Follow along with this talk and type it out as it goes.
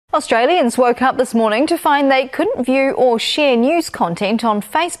Australians woke up this morning to find they couldn't view or share news content on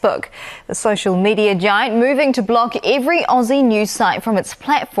Facebook. The social media giant moving to block every Aussie news site from its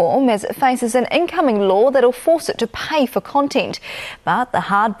platform as it faces an incoming law that'll force it to pay for content. But the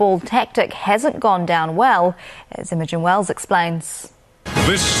hardball tactic hasn't gone down well, as Imogen Wells explains.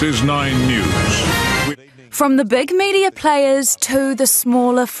 This is 9 News. From the big media players to the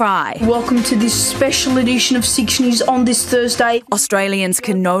smaller fry. Welcome to this special edition of 6 News on this Thursday. Australians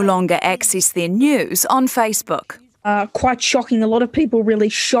can no longer access their news on Facebook. Quite shocking. A lot of people really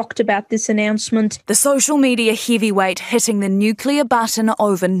shocked about this announcement. The social media heavyweight hitting the nuclear button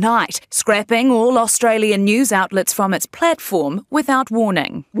overnight, scrapping all Australian news outlets from its platform without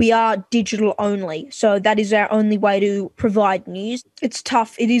warning. We are digital only, so that is our only way to provide news. It's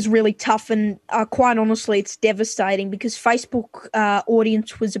tough. It is really tough, and quite honestly, it's devastating because Facebook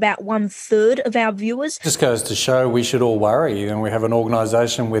audience was about 1/3 of our viewers. Just goes to show we should all worry, and we have an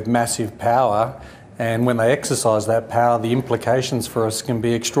organisation with massive power. And when they exercise that power, the implications for us can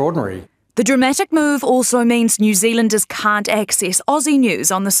be extraordinary. The dramatic move also means New Zealanders can't access Aussie news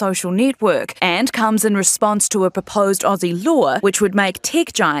on the social network and comes in response to a proposed Aussie law which would make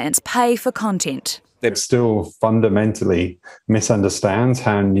tech giants pay for content. It still fundamentally misunderstands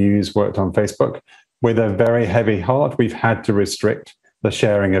how news worked on Facebook. With a very heavy heart, we've had to restrict the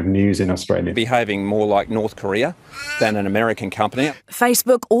sharing of news in Australia. Behaving more like North Korea than an American company.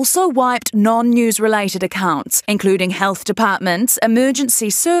 Facebook also wiped non-news related accounts, including health departments,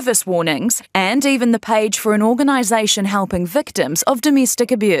 emergency service warnings, and even the page for an organisation helping victims of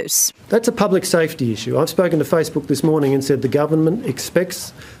domestic abuse. That's a public safety issue. I've spoken to Facebook this morning and said the government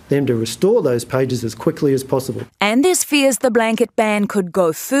expects them to restore those pages as quickly as possible. And there's fears the blanket ban could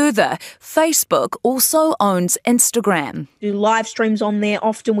go further. Facebook also owns Instagram. We do live streams on there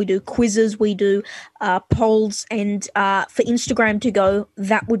often. We do quizzes, we do polls, and for Instagram to go,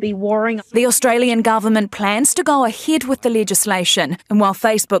 that would be worrying. The Australian government plans to go ahead with the legislation, and while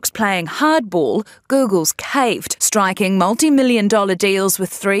Facebook's playing hardball, Google's caved, striking multi-million-dollar deals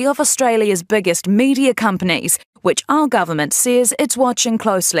with 3 of Australia's biggest media companies, which our government says it's watching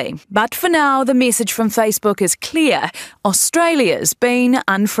closely. But for now, the message from Facebook is clear. Australia's been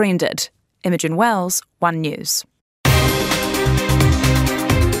unfriended. Imogen Wells, 1 News.